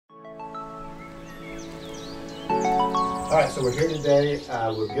All right, so we're here today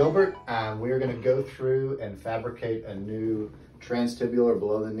with Gilbert. We're going to go through and fabricate a new transtibial or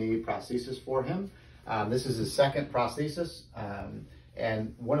below the knee prosthesis for him. This is his second prosthesis.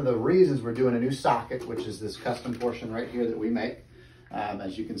 And one of the reasons we're doing a new socket, which is this custom portion right here that we make.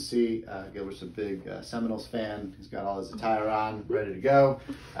 As you can see, Gilbert's a big Seminoles fan. He's got all his attire on, ready to go.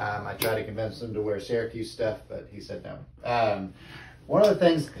 I tried to convince him to wear Syracuse stuff, but he said no. One of the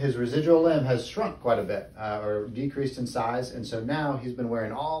things, his residual limb has shrunk quite a bit or decreased in size. And so now he's been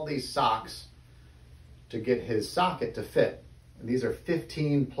wearing all these socks to get his socket to fit. And these are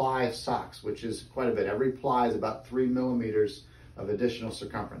 15 ply socks, which is quite a bit. Every ply is about 3 millimeters of additional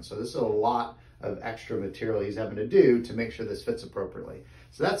circumference. So this is a lot of extra material he's having to do to make sure this fits appropriately.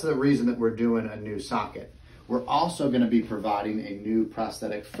 So that's the reason that we're doing a new socket. We're also going to be providing a new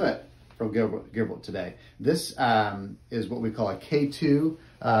prosthetic foot for Gilbert today. This is what we call a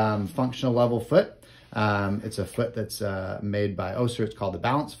K2 functional level foot. It's a foot that's made by Auyer. It's called the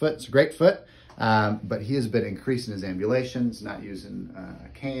balance foot. It's a great foot, but he has been increasing his ambulations, not using a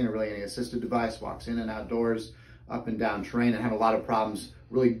cane or really any assisted device, walks in and outdoors, up and down terrain, and have a lot of problems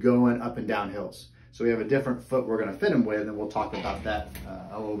really going up and down hills. So we have a different foot we're going to fit him with, and we'll talk about that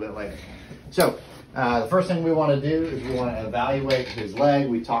a little bit later. So the first thing we want to do is we want to evaluate his leg.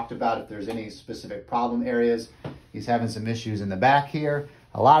 We talked about if there's any specific problem areas. He's having some issues in the back here.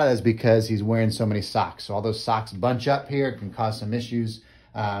 A lot of that is because he's wearing so many socks. So all those socks bunch up here. It can cause some issues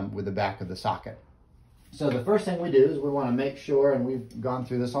with the back of the socket. So the first thing we do is we want to make sure, and we've gone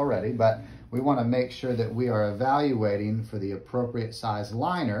through this already, but we want to make sure that we are evaluating for the appropriate size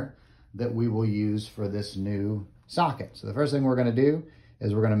liner that we will use for this new socket. So the first thing we're going to do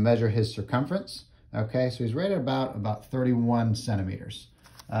is we're going to measure his circumference. Okay, so he's right at about 31 centimeters.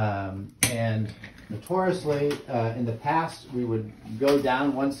 And notoriously, in the past, we would go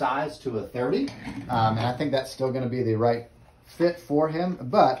down one size to a 30. And I think that's still going to be the right fit for him,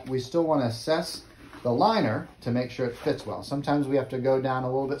 but we still want to assess the liner to make sure it fits well. Sometimes we have to go down a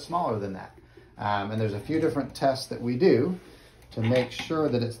little bit smaller than that. And there's a few different tests that we do to make sure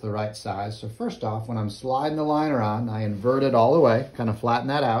that it's the right size. So first off, when I'm sliding the liner on, I invert it all the way, kind of flatten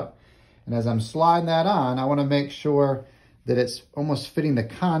that out. And as I'm sliding that on, I want to make sure that it's almost fitting the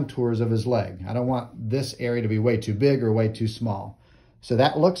contours of his leg. I don't want this area to be way too big or way too small. So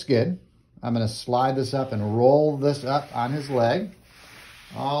that looks good. I'm going to slide this up and roll this up on his leg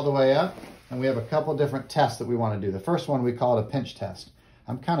all the way up. And we have a couple different tests that we want to do. The first one, we call it a pinch test.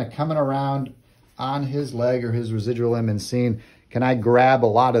 I'm kind of coming around on his leg or his residual limb and seeing, can I grab a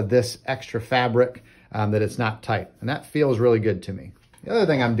lot of this extra fabric that it's not tight? And that feels really good to me. The other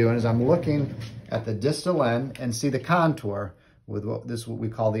thing I'm doing is I'm looking at the distal end and see the contour with what we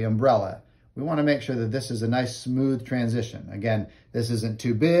call the umbrella. We want to make sure that this is a nice smooth transition. Again, this isn't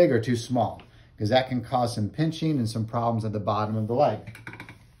too big or too small because that can cause some pinching and some problems at the bottom of the leg.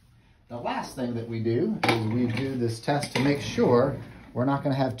 The last thing that we do is we do this test to make sure we're not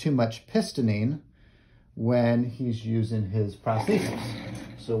going to have too much pistoning when he's using his prosthesis.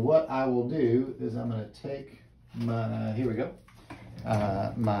 So what I will do is I'm going to take my, here we go,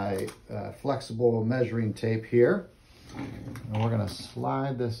 my flexible measuring tape here. And we're going to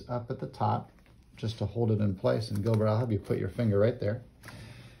slide this up at the top just to hold it in place. And Gilbert, I'll have you put your finger right there.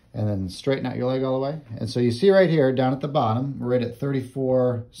 And then straighten out your leg all the way. And so you see right here, down at the bottom, we're right at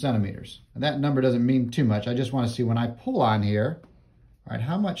 34 centimeters. And that number doesn't mean too much. I just want to see when I pull on here, all right,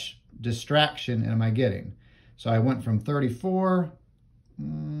 how much distraction am I getting? So I went from 34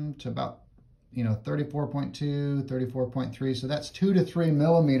 to about, 34.2, 34.3. So that's 2 to 3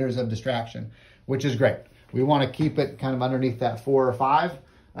 millimeters of distraction, which is great. We want to keep it kind of underneath that 4 or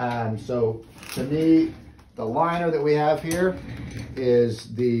 5. So to me, the liner that we have here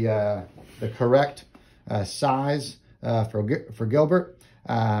is the correct size for Gilbert.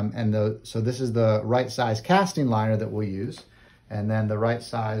 So this is the right size casting liner that we'll use. And then the right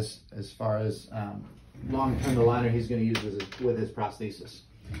size as far as long-term the liner he's going to use with his prosthesis.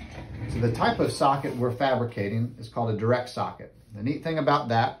 So the type of socket we're fabricating is called a direct socket. The neat thing about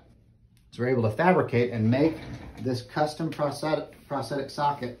that is we're able to fabricate and make this custom prosthetic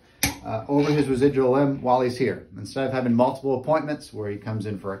socket over his residual limb while he's here. Instead of having multiple appointments where he comes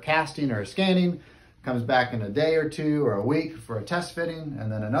in for a casting or a scanning, comes back in a day or two or a week for a test fitting, and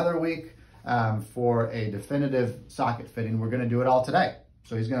then another week for a definitive socket fitting, we're going to do it all today.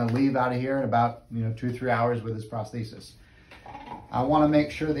 So he's going to leave out of here in about 2 or 3 hours with his prosthesis. I want to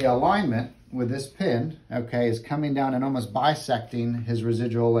make sure the alignment with this pin, okay, is coming down and almost bisecting his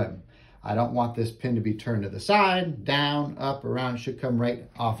residual limb. I don't want this pin to be turned to the side, down, up, around. It should come right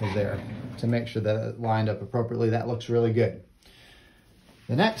off of there to make sure that it lined up appropriately. That looks really good.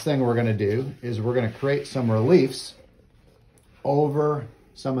 The next thing we're going to do is we're going to create some reliefs over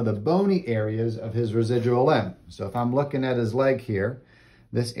some of the bony areas of his residual limb. So if I'm looking at his leg here,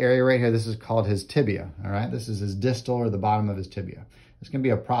 this area right here, this is called his tibia, all right? This is his distal or the bottom of his tibia. It's gonna be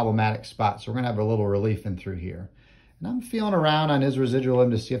a problematic spot, so we're gonna have a little relief in through here. And I'm feeling around on his residual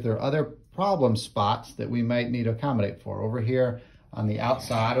limb to see if there are other problem spots that we might need to accommodate for. Over here on the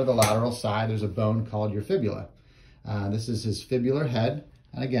outside or the lateral side, there's a bone called your fibula. This is his fibular head,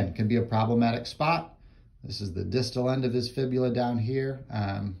 and again, can be a problematic spot. This is the distal end of his fibula down here.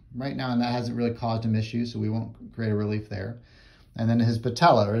 Right now, and that hasn't really caused him issues, so we won't create a relief there. And then his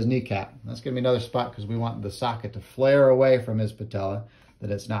patella or his kneecap. That's gonna be another spot because we want the socket to flare away from his patella,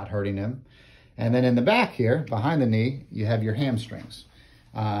 that it's not hurting him. And then in the back here, behind the knee, you have your hamstrings.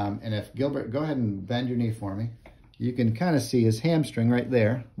 And if Gilbert, go ahead and bend your knee for me. You can kind of see his hamstring right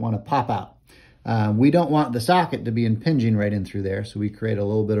there want to pop out. We don't want the socket to be impinging right in through there, so we create a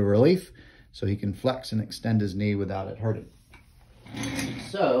little bit of relief so he can flex and extend his knee without it hurting.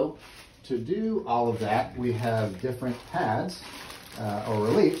 So to do all of that, we have different pads or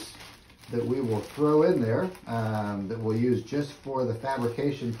reliefs that we will throw in there that we'll use just for the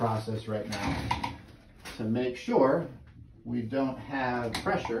fabrication process right now to make sure we don't have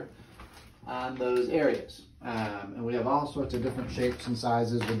pressure on those areas. And we have all sorts of different shapes and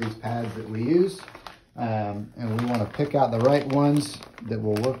sizes with these pads that we use. And we want to pick out the right ones that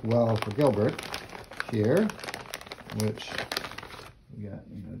will work well for Gilbert here, which we got,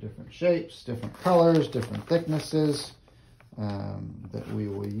 different shapes, different colors, different thicknesses that we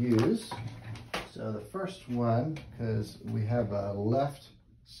will use. So the first one, because we have a left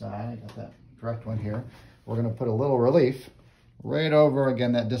side, I got that correct one here, we're going to put a little relief right over,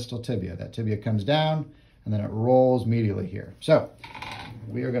 again, that distal tibia. That tibia comes down and then it rolls medially here. So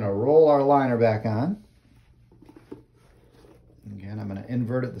we are going to roll our liner back on. Again, I'm going to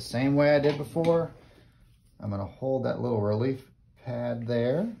invert it the same way I did before. I'm going to hold that little relief pad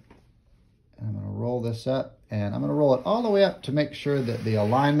there. And I'm going to roll this up, and I'm going to roll it all the way up to make sure that the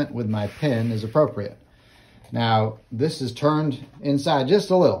alignment with my pin is appropriate. Now, this is turned inside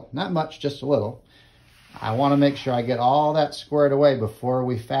just a little, not much, just a little. I want to make sure I get all that squared away before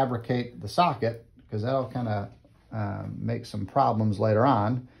we fabricate the socket, because that'll kind of make some problems later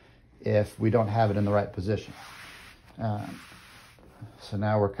on if we don't have it in the right position. So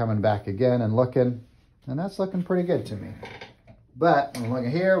now we're coming back again and looking, and that's looking pretty good to me. But when we look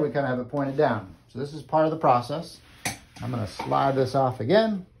at here, we kind of have it pointed down. So this is part of the process. I'm going to slide this off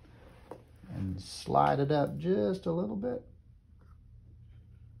again and slide it up just a little bit.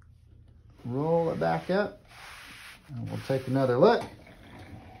 Roll it back up, and we'll take another look.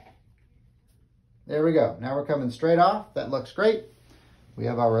 There we go. Now we're coming straight off. That looks great. We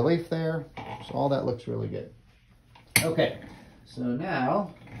have our relief there, so all that looks really good. Okay, so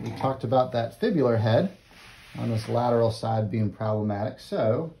now we talked about that fibular head on this lateral side being problematic.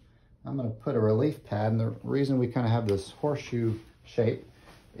 So I'm going to put a relief pad, and the reason we kind of have this horseshoe shape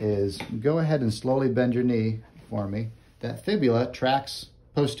is go ahead and slowly bend your knee for me. That fibula tracks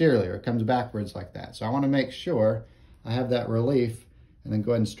posteriorly, or it comes backwards like that. So I want to make sure I have that relief, and then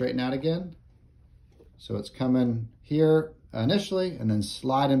go ahead and straighten out again. So it's coming here initially and then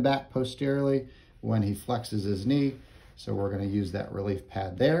sliding back posteriorly when he flexes his knee. So we're going to use that relief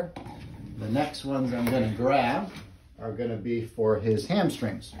pad there. The next ones I'm going to grab are going to be for his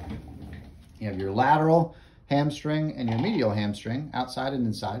hamstrings. You have your lateral hamstring and your medial hamstring, outside and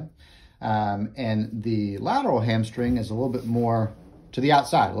inside. And the lateral hamstring is a little bit more to the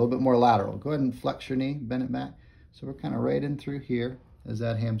outside, a little bit more lateral. Go ahead and flex your knee, bend it back. So we're kind of right in through here as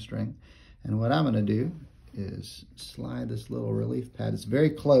that hamstring. And what I'm going to do is slide this little relief pad. It's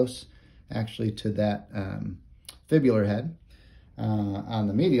very close, actually, to that fibular head. On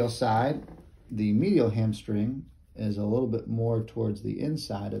the medial side, the medial hamstring is a little bit more towards the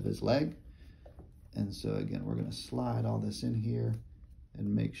inside of his leg. And so again, we're going to slide all this in here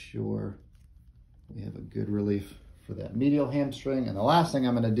and make sure we have a good relief for that medial hamstring. And the last thing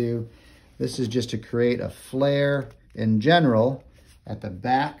I'm going to do, this is just to create a flare in general at the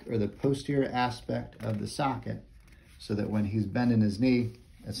back or the posterior aspect of the socket, so that when he's bending his knee,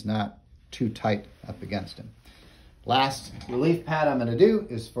 it's not too tight up against him. Last relief pad I'm going to do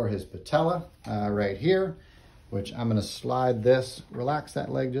is for his patella right here, which I'm going to slide this, relax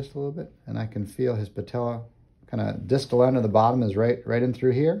that leg just a little bit, and I can feel his patella kind of distal end of the bottom is right in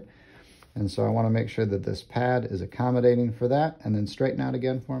through here. And so I want to make sure that this pad is accommodating for that, and then straighten out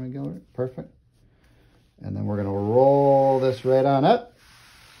again for me, Gilbert. Perfect. And then we're going to roll this right on up,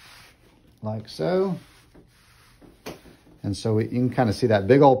 like so. And so you can kind of see that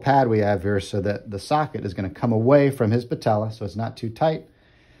big old pad we have here, so that the socket is going to come away from his patella, so it's not too tight.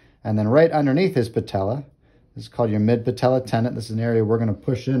 And then right underneath his patella, This is called your mid-patella tendon. This is an area we're going to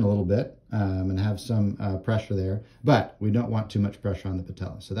push in a little bit and have some pressure there, but we don't want too much pressure on the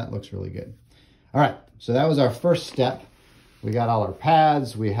patella. So that looks really good. All right, so that was our first step. We got all our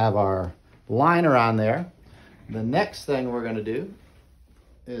pads. We have our liner on there. The next thing we're going to do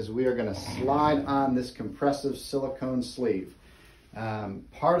is we are going to slide on this compressive silicone sleeve.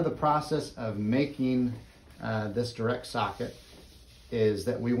 Part of the process of making this direct socket is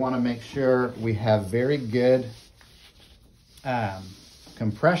that we want to make sure we have very good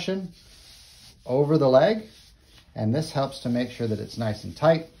compression over the leg, and this helps to make sure that it's nice and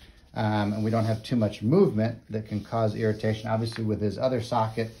tight and we don't have too much movement that can cause irritation. Obviously with his other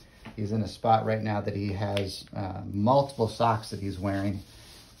socket, he's in a spot right now that he has multiple socks that he's wearing,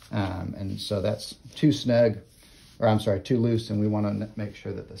 and so that's too snug, or I'm sorry, too loose, and we want to make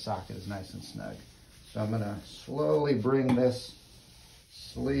sure that the socket is nice and snug. So I'm going to slowly bring this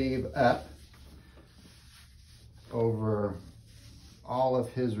sleeve up over all of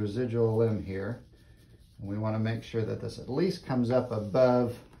his residual limb here. And we want to make sure that this at least comes up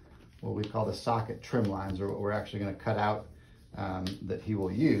above what we call the socket trim lines, or what we're actually going to cut out that he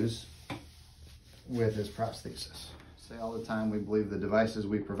will use with his prosthesis. I say all the time, we believe the devices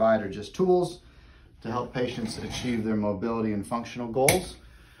we provide are just tools to help patients achieve their mobility and functional goals.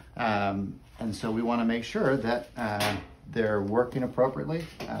 And so we want to make sure that they're working appropriately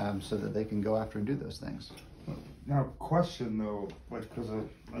so that they can go after and do those things. Now, question though, like, because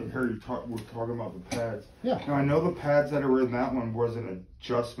I heard you we're talking about the pads. Yeah. Now, I know the pads that are in that one was an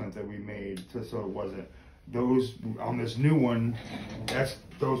adjustment that we made so it wasn't those on this new one. That's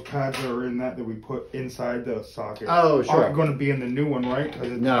those pads that are in that we put inside the socket. Oh, sure. Aren't going to be in the new one, right?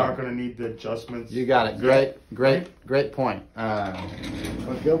 Because it's not going to need the adjustments. You got it. Great point.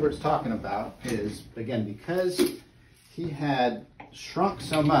 What Gilbert's talking about is, again, because he had shrunk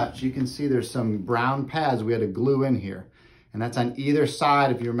so much, you can see there's some brown pads we had to glue in here. And that's on either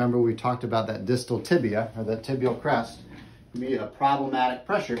side. If you remember, we talked about that distal tibia, or that tibial crest, can be a problematic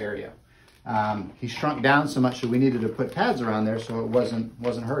pressure area. He shrunk down so much that we needed to put pads around there so it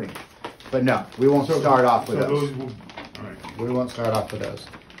wasn't hurting. But no, we won't start off with those. All right. We won't start off with those.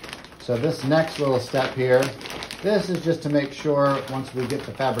 So this next little step here, this is just to make sure once we get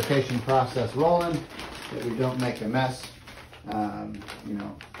the fabrication process rolling that we don't make a mess. You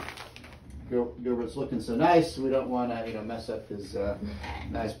know, Gilbert's looking so nice, we don't want to mess up his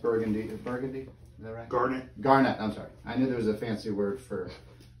nice burgundy. Burgundy, is that right? Garnet. Garnet. I'm sorry. I knew there was a fancy word for.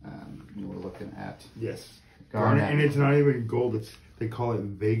 We're looking at. Yes. Garnet. And it's not even gold. They call it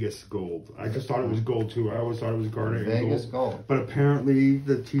Vegas gold. I just thought it was gold too. I always thought it was garnet Vegas and gold. gold. But apparently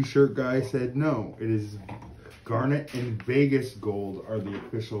the t-shirt guy said no. It is garnet and Vegas gold are the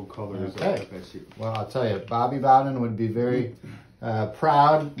official colors of FSU. Well, I'll tell you, Bobby Bowden would be very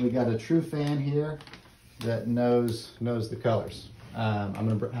proud. We got a true fan here that knows the colors. I'm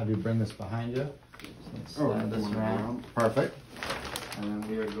going to have you bring this behind you. So let's slide this around. Perfect. And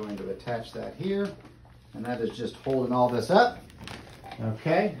then we are going to attach that here. And that is just holding all this up.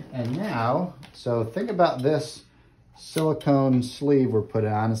 Okay, and now, so think about this silicone sleeve we're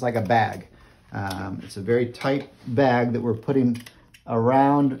putting on. It's like a bag. It's a very tight bag that we're putting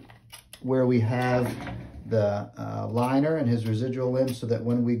around where we have the liner and his residual limb, so that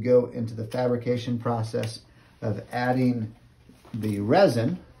when we go into the fabrication process of adding the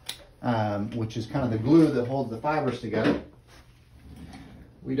resin, which is kind of the glue that holds the fibers together,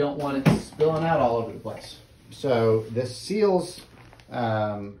 we don't want it spilling out all over the place. So this seals,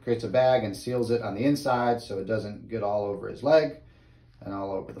 creates a bag and seals it on the inside so it doesn't get all over his leg and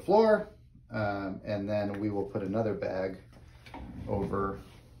all over the floor. And then we will put another bag over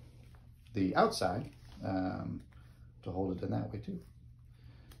the outside to hold it in that way too.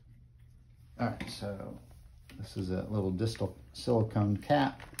 All right, so this is a little distal silicone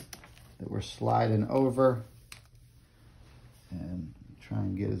cap that we're sliding over, and try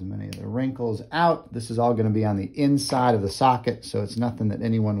and get as many of the wrinkles out. This is all going to be on the inside of the socket, so it's nothing that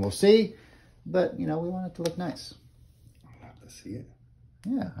anyone will see, but we want it to look nice. I'll have to see it.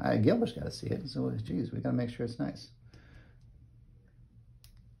 Yeah, Gilbert's got to see it, so geez, we got to make sure it's nice.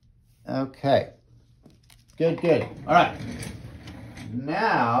 Okay, good. All right,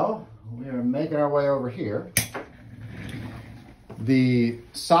 now we are making our way over here. The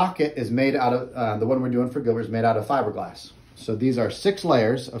socket is made out of, the one we're doing for Gilbert is made out of fiberglass. So these are 6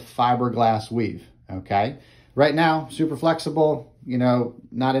 layers of fiberglass weave, okay? Right now, super flexible,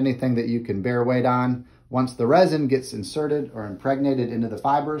 not anything that you can bear weight on. Once the resin gets inserted or impregnated into the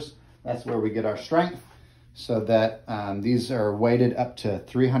fibers, that's where we get our strength, so that these are weighted up to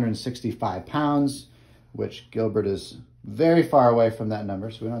 365 pounds, which Gilbert is very far away from that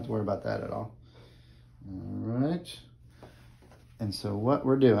number, so we don't have to worry about that at all. All right. And so what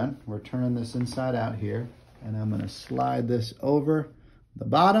we're doing, we're turning this inside out here, and I'm going to slide this over the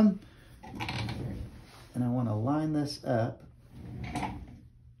bottom, and I want to line this up.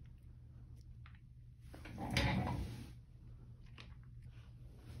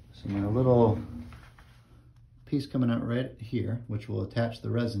 So my little piece coming out right here, which we'll attach the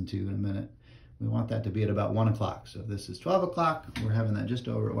resin to in a minute, we want that to be at about 1 o'clock. So if this is 12 o'clock, we're having that just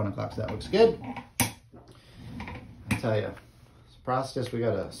over at 1 o'clock, so that looks good. I tell you, it's a process. We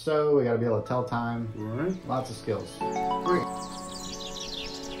gotta sew, we gotta be able to tell time. All right. Lots of skills. Great.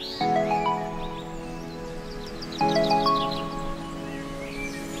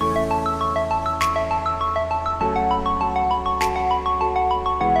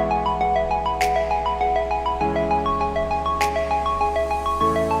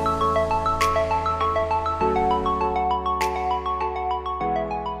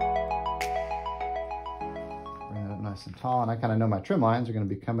 Nice and tall, and I kind of know my trim lines are going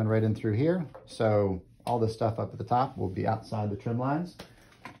to be coming right in through here, so all this stuff up at the top will be outside the trim lines.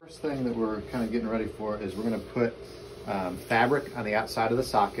 First thing that we're kind of getting ready for is we're going to put fabric on the outside of the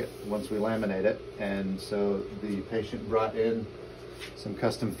socket once we laminate it. And so the patient brought in some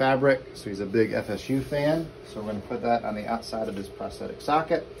custom fabric, so he's a big FSU fan, so we're going to put that on the outside of his prosthetic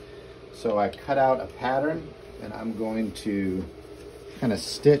socket. So I cut out a pattern, and I'm going to kind of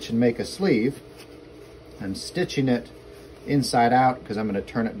stitch and make a sleeve. I'm stitching it inside out because I'm going to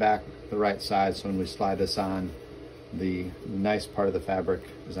turn it back the right side, so when we slide this on, the nice part of the fabric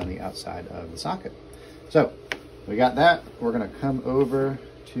is on the outside of the socket. So we got that. We're going to come over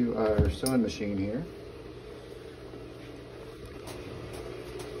to our sewing machine here.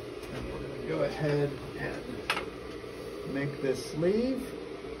 And we're going to go ahead and make this sleeve.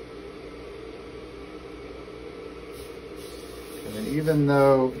 And then even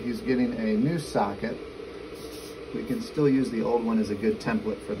though he's getting a new socket, we can still use the old one as a good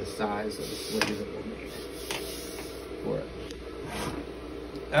template for the size of the sleeve that we'll need for it.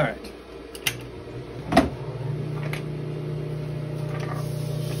 All right.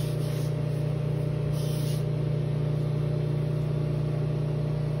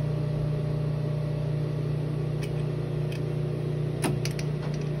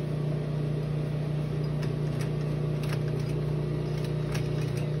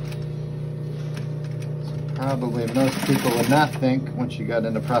 Probably most people would not think once you got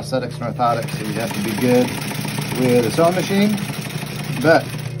into prosthetics and orthotics that you have to be good with a sewing machine, but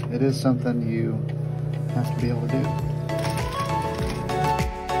it is something you have to be able to do.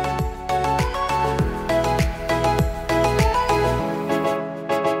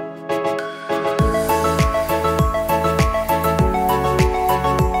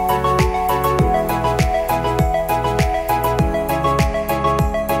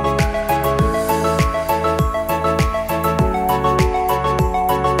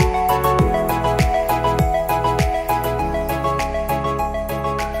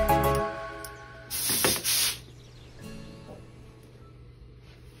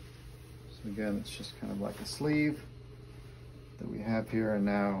 Again, it's just kind of like a sleeve that we have here, and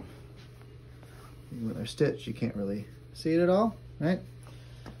now with our stitch you can't really see it at all, right?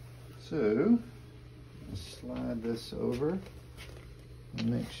 So slide this over and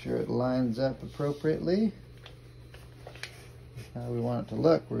make sure it lines up appropriately. How we want it to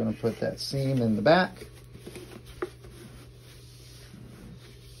look. We're going to put that seam in the back.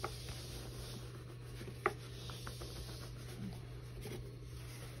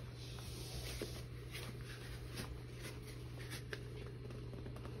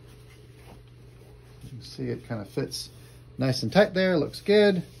 See, it kind of fits nice and tight there, looks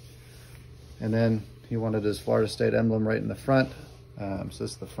good. And then he wanted his Florida State emblem right in the front. So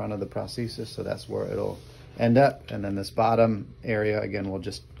this is the front of the prosthesis, so that's where it'll end up. And then this bottom area, again, we'll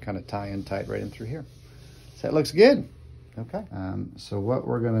just kind of tie in tight right in through here. So that looks good. Okay. So what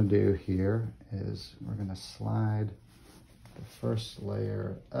we're gonna do here is we're gonna slide the first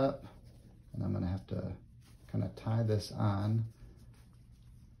layer up, and I'm gonna have to kind of tie this on.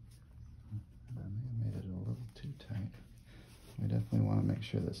 Tight. We definitely want to make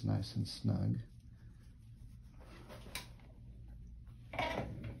sure that's nice and snug.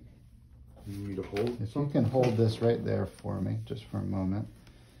 You need to hold. If you can hold this right there for me, just for a moment.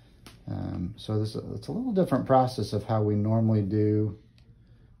 So it's a little different process of how we normally do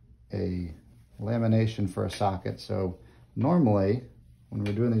a lamination for a socket. So normally, when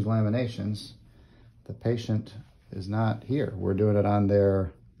we're doing these laminations, the patient is not here. We're doing it on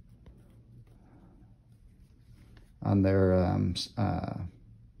their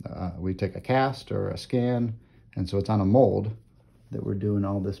we take a cast or a scan, and so it's on a mold that we're doing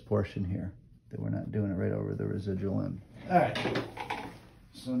all this portion here. that we're not doing it right over the residual end. All right,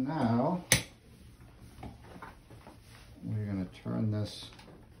 so now we're gonna turn this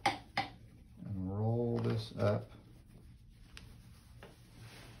and roll this up.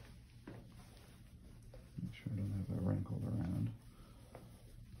 Make sure I don't have that wrinkled around.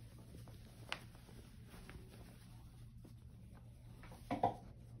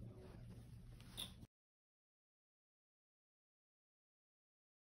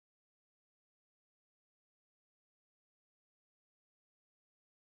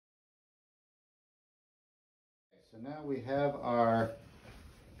 So now we have our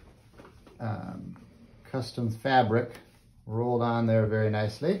custom fabric rolled on there very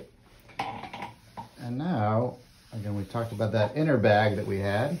nicely. And now, again, we talked about that inner bag that we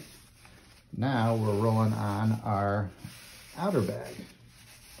had. Now we're rolling on our outer bag.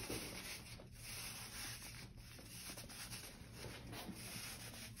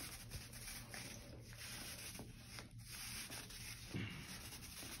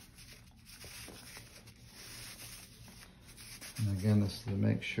 And again, this is to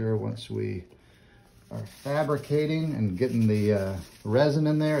make sure once we are fabricating and getting the resin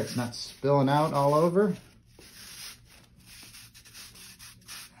in there, it's not spilling out all over.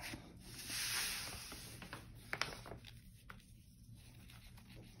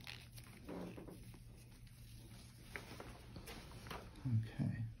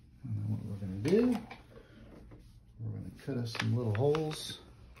 Okay, and then what we're going to do, we're going to cut us some little holes.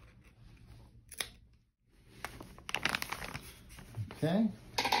 Okay,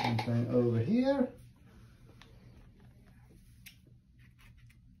 same thing over here.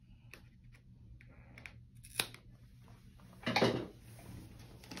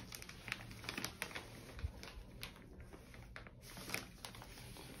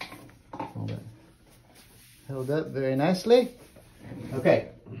 All that held up very nicely. Okay,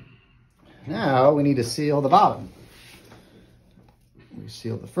 now we need to seal the bottom. We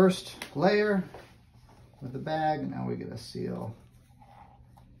sealed the first layer with the bag, now we're going to seal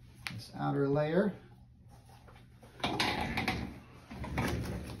this outer layer. Put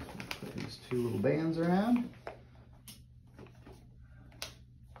these two little bands around.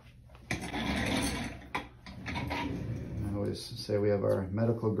 I always say we have our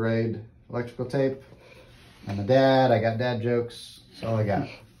medical grade electrical tape. I'm a dad, I got dad jokes. That's all I got.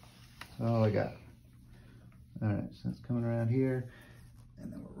 That's all I got. All right, so that's coming around here.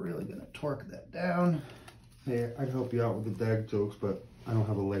 And then we're really gonna torque that down. Hey, I'd help you out with the dad jokes, but I don't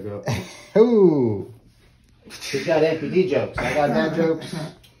have a leg up. Ooh. He's got amputee jokes. I got dad jokes.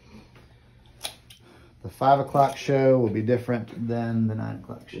 The 5 o'clock show will be different than the 9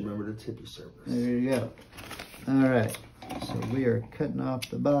 o'clock show. Remember to tip your service. There you go. All right. So we are cutting off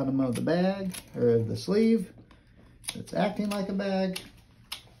the bottom of the bag, or the sleeve. It's acting like a bag.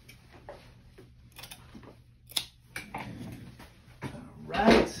 All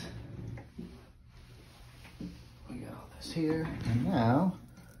right. We got all this here. And now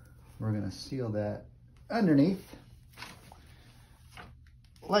we're going to seal that underneath,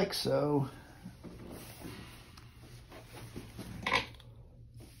 like so.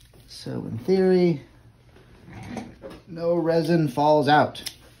 So in theory, no resin falls out,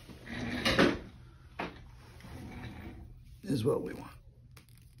 is what we want.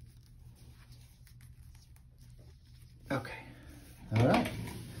 Okay, all right.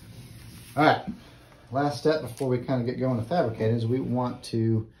 All right, last step before we kind of get going to fabricate is we want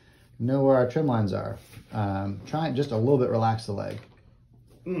to know where our trim lines are. Try and just a little bit relax the leg.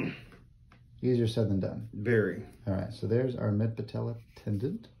 Easier said than done. Very. All right, so there's our mid-patella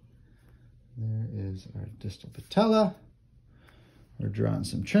tendon. There is our distal patella. We're drawing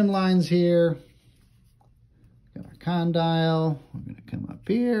some trim lines here. Got our condyle. We're gonna come up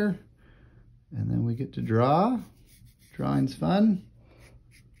here. And then we get to draw. Drawing's fun.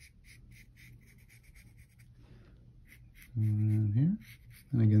 Around here.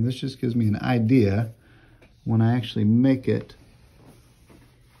 And again, this just gives me an idea. When I actually make it,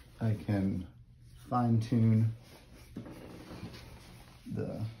 I can fine tune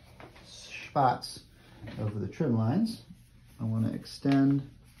the spots over the trim lines. I want to extend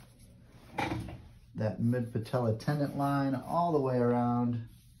that mid-patella tendon line all the way around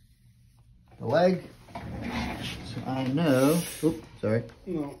the leg. So I know, oops, sorry.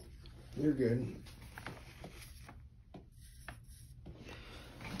 No, you're good.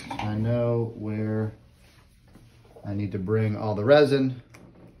 I know where I need to bring all the resin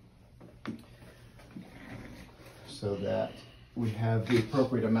so that we have the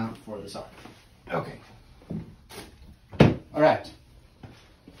appropriate amount for this arm. Okay. All right.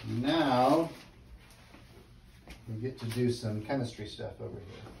 Now we get to do some chemistry stuff over here.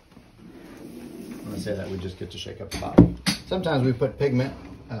 When I say that, we just get to shake up the bottom. Sometimes we put pigment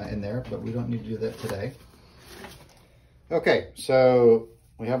in there, but we don't need to do that today. Okay, so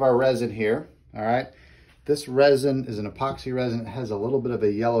we have our resin here, all right? This resin is an epoxy resin. It has a little bit of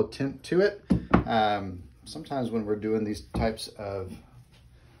a yellow tint to it. Sometimes when we're doing these types of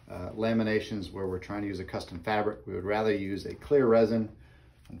laminations where we're trying to use a custom fabric, we would rather use a clear resin.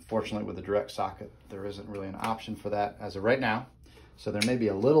 Unfortunately, with a direct socket, there isn't really an option for that as of right now. So there may be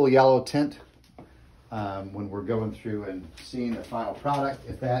a little yellow tint when we're going through and seeing the final product.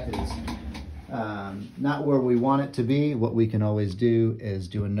 If that is not where we want it to be, what we can always do is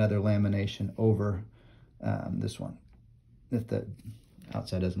do another lamination over this one, if the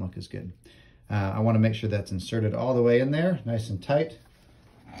outside doesn't look as good. I want to make sure that's inserted all the way in there, nice and tight.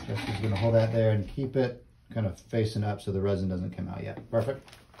 Jessica's going to hold that there and keep it kind of facing up so the resin doesn't come out yet. Perfect.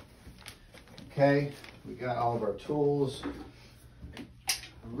 Okay, we got all of our tools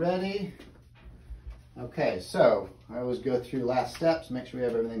ready. Okay, so I always go through last steps, make sure we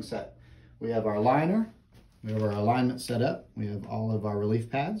have everything set. We have our liner, we have our alignment set up, we have all of our relief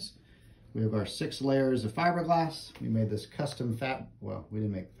pads, we have our 6 layers of fiberglass. We made this custom well, we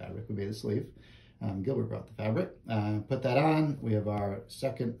didn't make the fabric, we made the sleeve. Gilbert brought the fabric. Put that on. We have our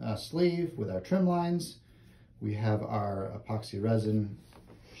second sleeve with our trim lines. We have our epoxy resin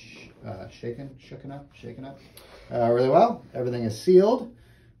shaken up really well. Everything is sealed.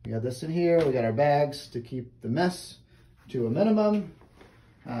 We got this in here. We got our bags to keep the mess to a minimum.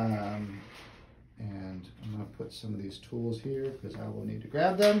 And I'm going to put some of these tools here because I will need to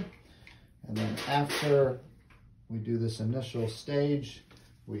grab them. And then after we do this initial stage,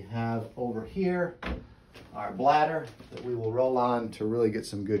 we have over here our bladder that we will roll on to really get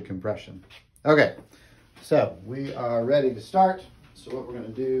some good compression. Okay, so we are ready to start. So what we're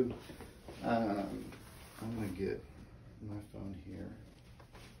going to do, I'm going to get my phone here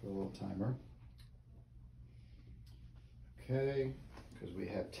for a little timer. Okay, because we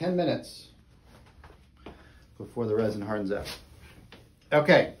have 10 minutes before the resin hardens up.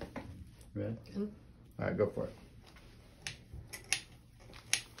 Okay, ready? All right, go for it.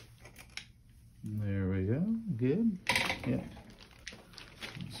 There we go, good. Yeah.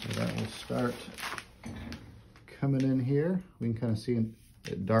 So that will start coming in here. We can kind of see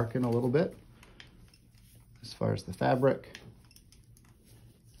it darken a little bit as far as the fabric.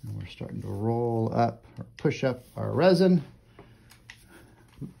 And we're starting to roll up or push up our resin.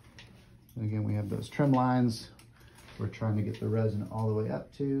 And again, we have those trim lines. We're trying to get the resin all the way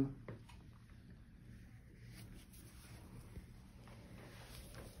up to.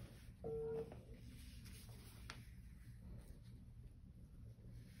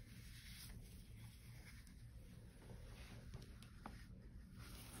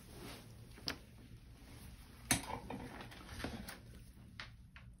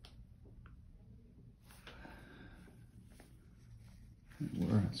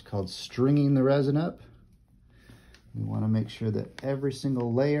 It's called stringing the resin up. We want to make sure that every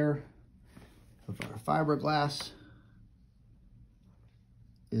single layer of our fiberglass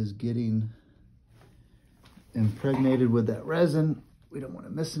is getting impregnated with that resin. We don't want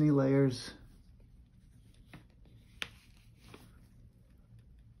to miss any layers.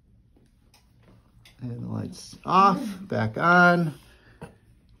 And the light's off, back on.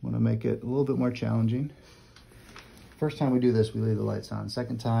 Want to make it a little bit more challenging. First time we do this, we leave the lights on.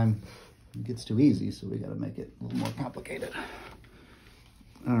 Second time, it gets too easy, so we got to make it a little more complicated.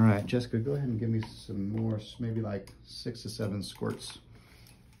 All right, Jessica, go ahead and give me some more, maybe like 6 to 7 squirts.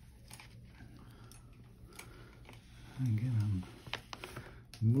 Again, I'm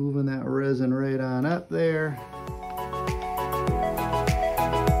moving that resin right on up there.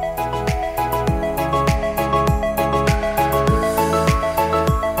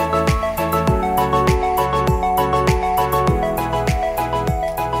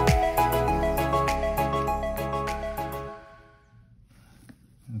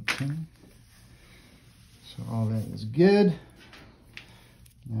 Good.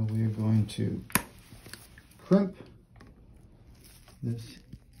 Now we are going to crimp this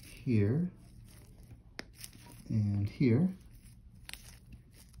here and here.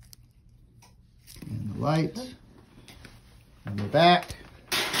 And the light. And the back.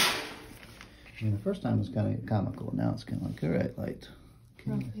 And the first time was kind of comical. Now it's kind of like, all right, light.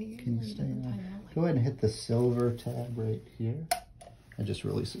 Can you stay on? Go ahead and hit the silver tab right here. It just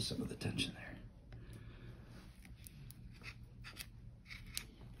releases some of the tension there.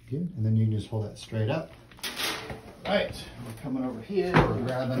 Good. And then you can just hold that straight up. All right, we're coming over here, we're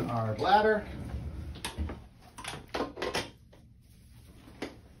grabbing our bladder. All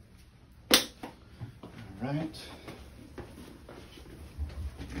right.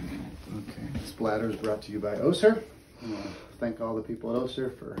 Okay, let's bladder is brought to you by Auyer. I want to thank all the people at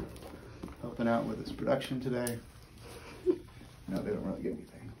Auyer for helping out with this production today. No, they don't really get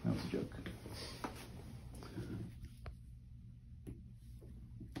anything. That was a joke.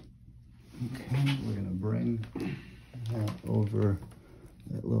 Okay, we're going to bring that over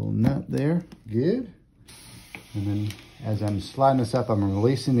that little nut there. Good. And then as I'm sliding this up, I'm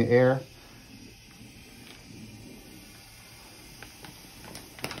releasing the air.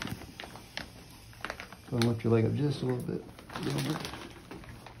 Go and lift your leg up just a little bit. I'm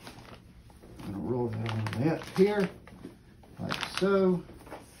going to roll that all the way up here, like so.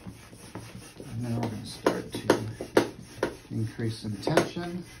 And then we're going to start to increase some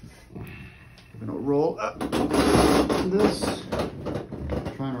tension. We're going to roll up this.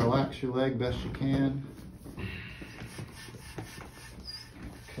 Try and relax your leg best you can.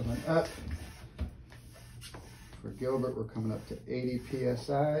 Coming up. For Gilbert, we're coming up to 80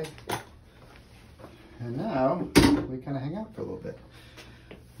 psi. And now we kind of hang out for a little bit.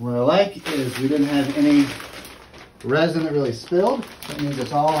 What I like is we didn't have any resin that really spilled. That means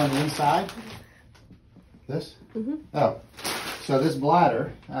it's all on the inside. This? Mm-hmm. Oh, so this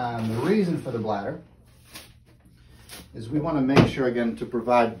bladder, the reason for the bladder is we want to make sure, again, to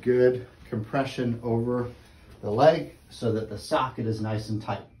provide good compression over the leg so that the socket is nice and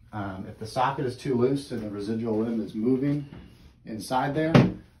tight. If the socket is too loose and the residual limb is moving inside there,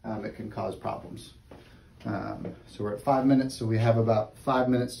 it can cause problems. So we're at 5 minutes, so we have about 5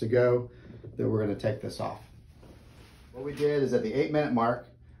 minutes to go that we're going to take this off. What we did is at the 8-minute mark,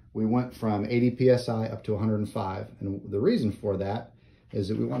 we went from 80 psi up to 105. And the reason for that is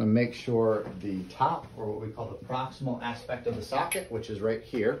that we want to make sure the top, or what we call the proximal aspect of the socket, which is right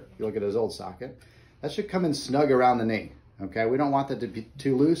here. If you look at his old socket, that should come in snug around the knee. Okay, we don't want that to be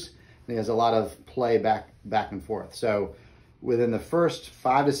too loose. He has a lot of play back and forth. So within the first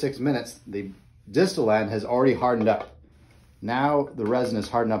 5 to 6 minutes, the distal end has already hardened up. Now the resin is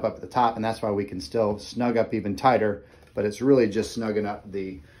hardened up at the top, and that's why we can still snug up even tighter, but it's really just snugging up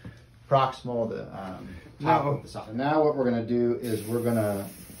the proximal, the top of the socket. Now what we're going to do is we're going to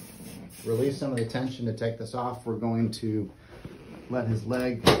release some of the tension to take this off. We're going to let his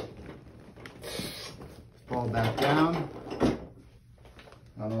leg fall back down.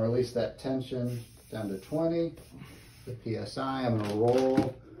 I'm going to release that tension down to 20, the PSI. I'm going to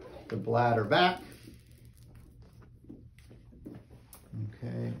roll the bladder back.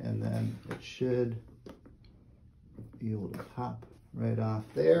 Okay, and then it should be able to pop right off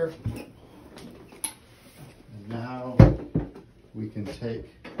there. And now we can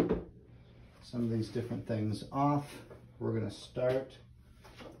take some of these different things off. We're going to start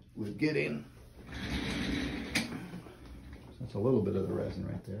with getting, that's a little bit of the resin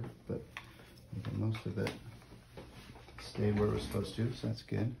right there, but most of it stayed where it was supposed to, so that's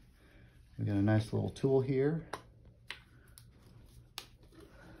good. We've got a nice little tool here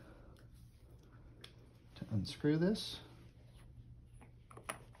to unscrew this.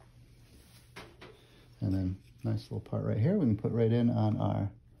 And then nice little part right here we can put right in on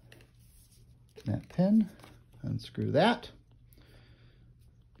our that pin. Unscrew that.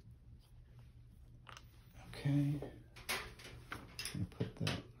 Okay. Put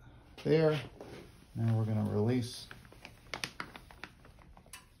that there. Now we're going to release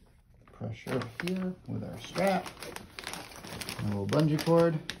pressure here with our strap and a little bungee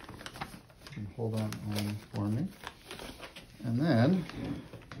cord. You can hold on for me. And then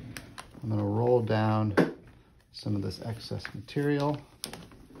I'm going to roll down some of this excess material,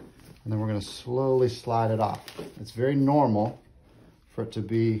 and then we're going to slowly slide it off. It's very normal for it to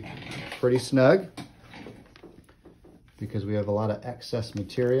be pretty snug because we have a lot of excess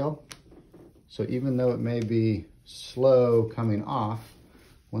material. So even though it may be slow coming off,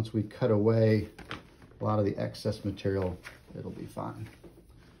 once we cut away a lot of the excess material, it'll be fine.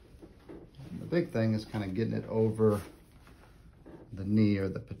 And the big thing is kind of getting it over the knee or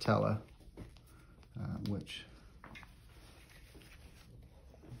the patella, which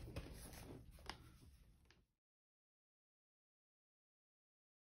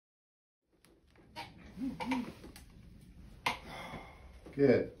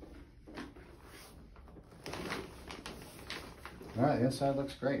good. All right, the inside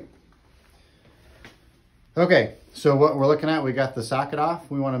looks great. Okay, so what we're looking at, we got the socket off.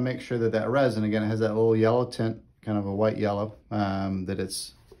 We want to make sure that that resin, again, it has that little yellow tint, kind of a white yellow, that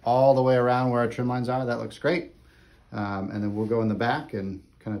it's all the way around where our trim lines are. That looks great. And then we'll go in the back and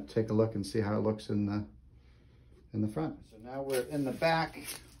kind of take a look and see how it looks in the front. So now we're in the back.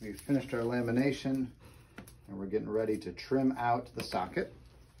 We've finished our lamination and we're getting ready to trim out the socket.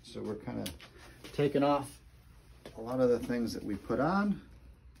 So we're kind of taking off a lot of the things that we put on.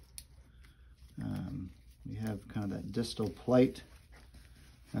 have kind of that distal plate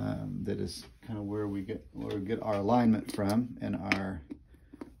that is kind of where we get our alignment from, and our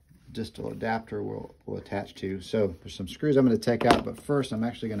distal adapter will attach to. So there's some screws I'm going to take out, but first I'm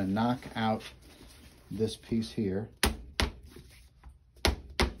actually going to knock out this piece here.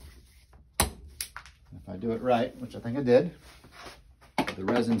 If I do it right, which I think I did, the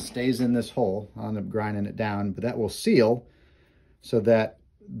resin stays in this hole. I'll end up grinding it down, but that will seal so that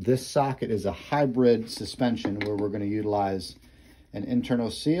this socket is a hybrid suspension where we're going to utilize an internal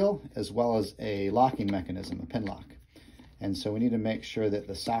seal as well as a locking mechanism, a pin lock. And so we need to make sure that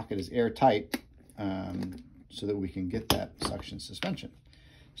the socket is airtight so that we can get that suction suspension.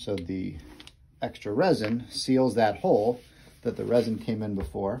 So the extra resin seals that hole that the resin came in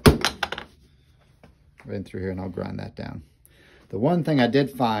before. Right in through here, and I'll grind that down. The one thing I did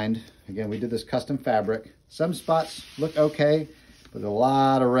find, again, we did this custom fabric. Some spots look okay, but a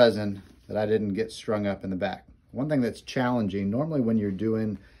lot of resin that I didn't get strung up in the back. One thing that's challenging, normally when you're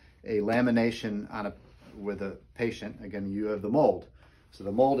doing a lamination on with a patient, again, you have the mold. So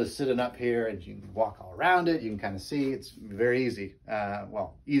the mold is sitting up here and you can walk all around it. You can kind of see it's very easy,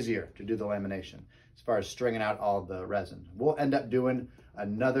 well, easier to do the lamination as far as stringing out all the resin. We'll end up doing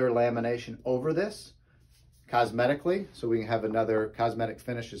another lamination over this cosmetically, so we can have another cosmetic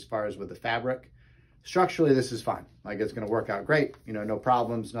finish as far as with the fabric. Structurally, this is fine. Like, it's going to work out great. You know, no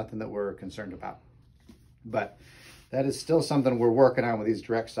problems, nothing that we're concerned about. But that is still something we're working on with these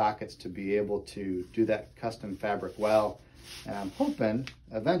direct sockets, to be able to do that custom fabric well. And I'm hoping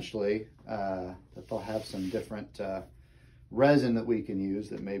eventually that they'll have some different resin that we can use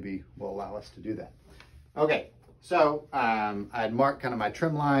that maybe will allow us to do that. Okay, so I had marked kind of my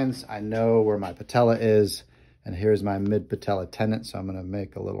trim lines. I know where my patella is. And here's my mid-patella tendon, so I'm going to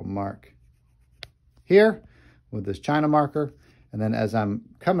make a little mark here with this China marker. And then as I'm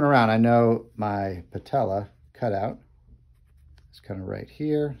coming around, I know my patella cutout is kind of right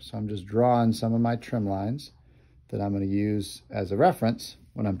here. So I'm just drawing some of my trim lines that I'm going to use as a reference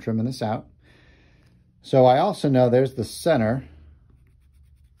when I'm trimming this out. So I also know there's the center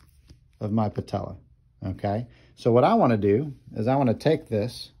of my patella, okay? So what I want to do is I want to take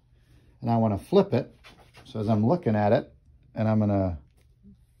this and I want to flip it. So as I'm looking at it, and I'm gonna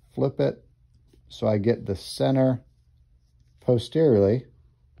flip it so I get the center posteriorly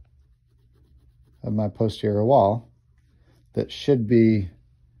of my posterior wall, that should be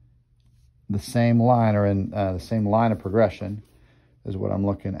the same line, or in the same line of progression as what I'm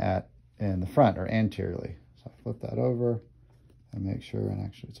looking at in the front, or anteriorly. So I flip that over and make sure, and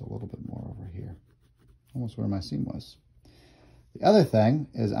actually it's a little bit more over here, almost where my seam was. The other thing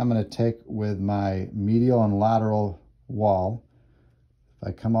is I'm going to take with my medial and lateral wall. If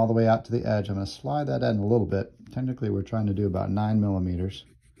I come all the way out to the edge, I'm going to slide that in a little bit. Technically, we're trying to do about 9 millimeters.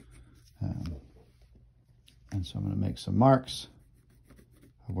 And so I'm going to make some marks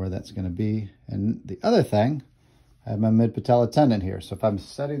of where that's going to be. And the other thing, I have my mid-patella tendon here. So if I'm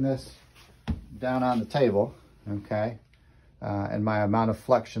setting this down on the table, okay, and my amount of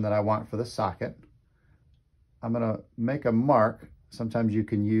flexion that I want for the socket, I'm going to make a mark. Sometimes you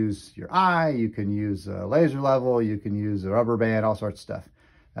can use your eye, you can use a laser level, you can use a rubber band, all sorts of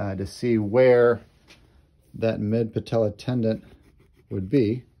stuff to see where that mid-patella tendon would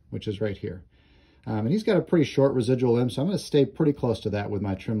be, which is right here. And he's got a pretty short residual limb, so I'm going to stay pretty close to that with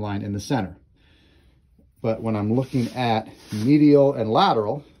my trim line in the center. But when I'm looking at medial and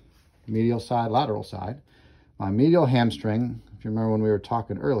lateral, medial side, lateral side, my medial hamstring, if you remember when we were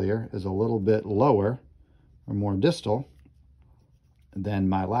talking earlier, is a little bit lower or more distal than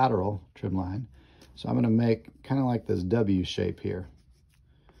my lateral trim line. So I'm going to make kind of like this W shape here.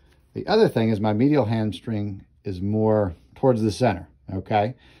 The other thing is my medial hamstring is more towards the center,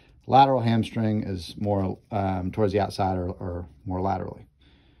 okay? Lateral hamstring is more towards the outside, or more laterally.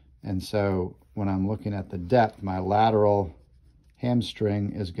 And so when I'm looking at the depth, my lateral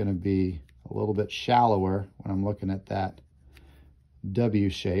hamstring is going to be a little bit shallower when I'm looking at that W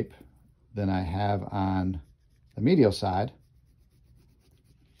shape than I have on the medial side.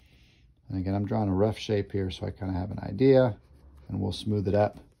 And again, I'm drawing a rough shape here so I kind of have an idea, and we'll smooth it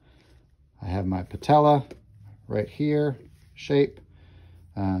up. I have my patella right here, shape.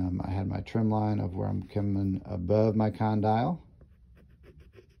 I had my trim line of where I'm coming above my condyle.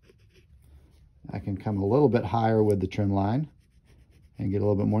 I can come a little bit higher with the trim line and get a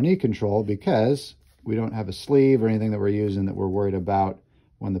little bit more knee control, because we don't have a sleeve or anything that we're using that we're worried about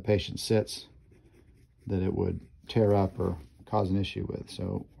when the patient sits that it would tear up or cause an issue with.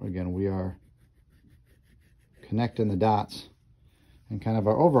 So again, we are connecting the dots and kind of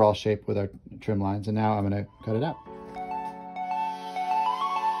our overall shape with our trim lines. And now I'm going to cut it out.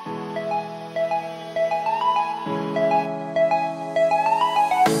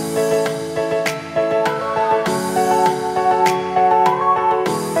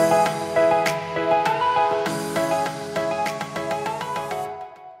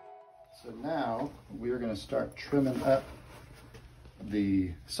 going to start trimming up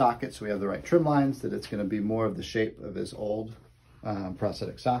the socket so we have the right trim lines, that it's going to be more of the shape of his old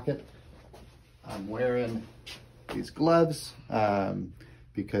prosthetic socket. I'm wearing these gloves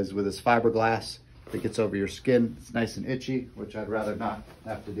because with this fiberglass, if it gets over your skin, it's nice and itchy, which I'd rather not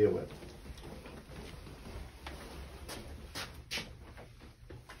have to deal with.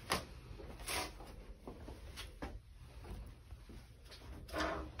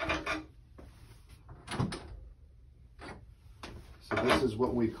 So this is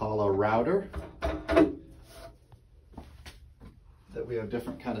what we call a router. That we have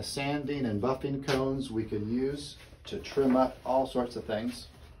different kind of sanding and buffing cones we can use to trim up all sorts of things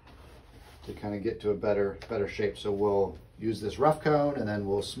to kind of get to a better shape. So we'll use this rough cone and then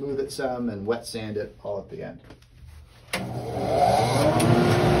we'll smooth it some and wet sand it all at the end.